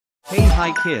Hey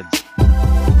hi kids!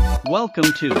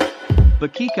 Welcome to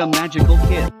Bakika Magical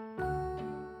Kids.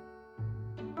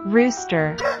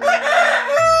 Rooster,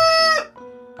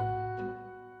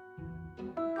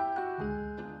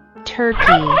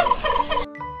 turkey,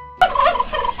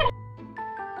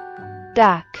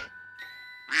 duck,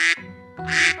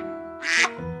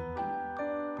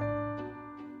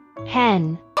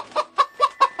 hen,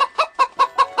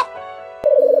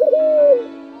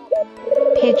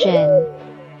 pigeon,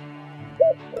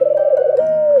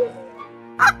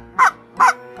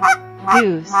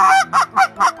 goose,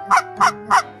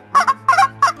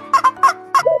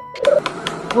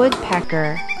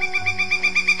 woodpecker,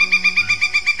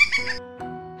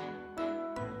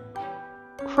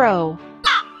 crow,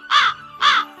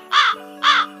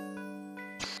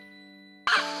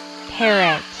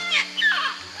 parrot,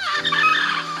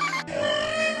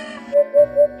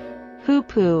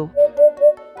 hoopoo,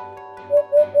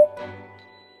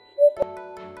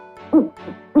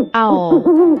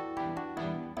 owl,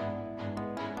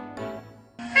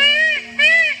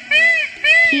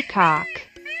 peacock,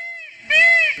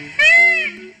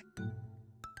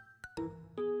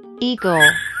 eagle,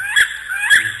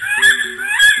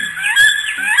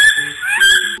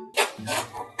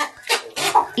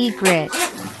 egret,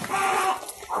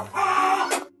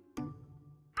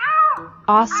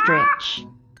 ostrich,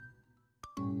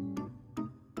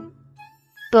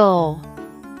 gull,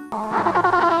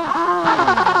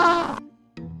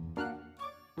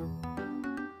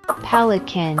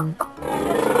 pelican,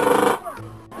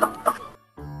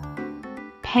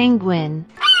 penguin,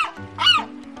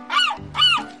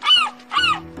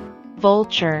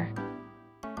 vulture,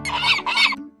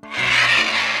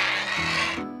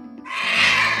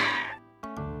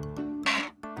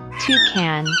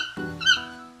 toucan,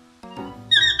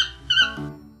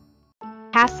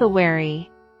 cassowary,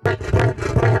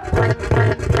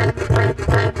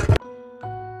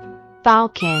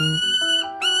 falcon,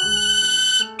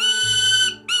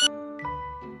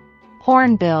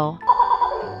 hornbill,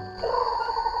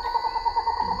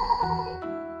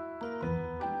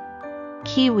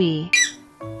 kiwi,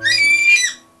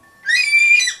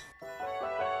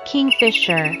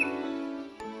 kingfisher,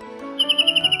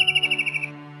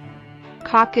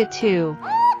 cockatoo,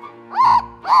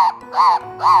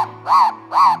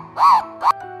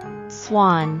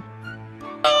 swan,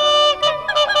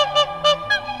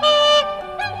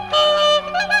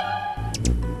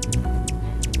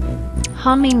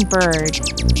 hummingbird,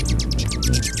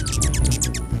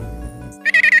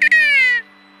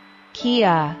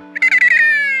 kia,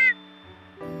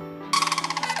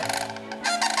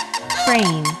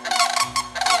 crane,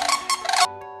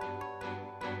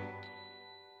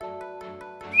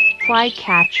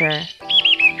 flycatcher,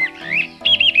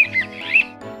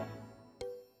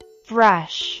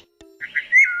 thrush,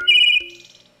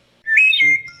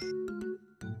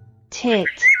 tit,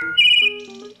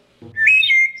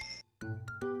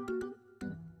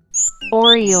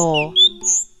 oriole,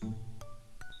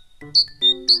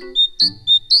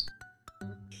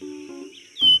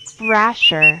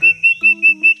 thrasher,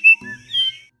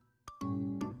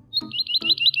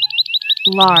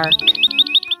 lark,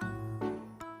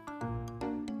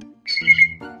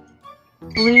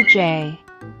 blue jay,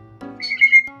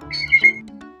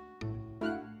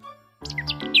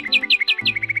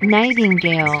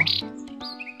 nightingale,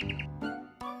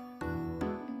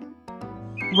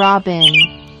 robin,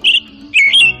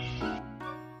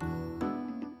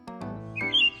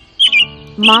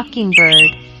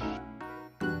 mockingbird,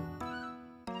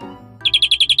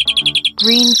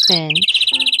 greenfinch,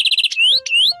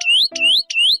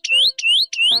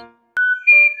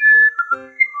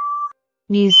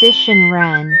 musician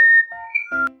wren,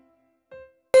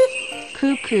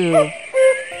 cuckoo,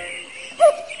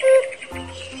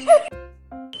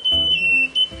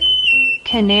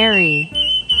 canary,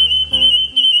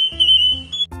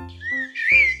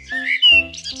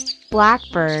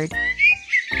 blackbird,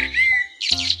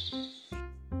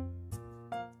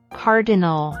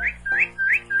 cardinal,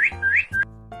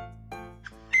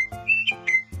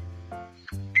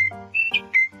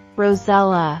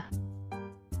 rosella,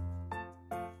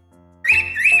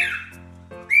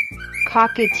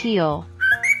 cockatiel.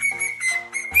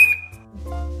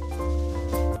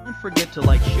 Don't forget to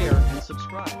like, share, and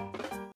subscribe.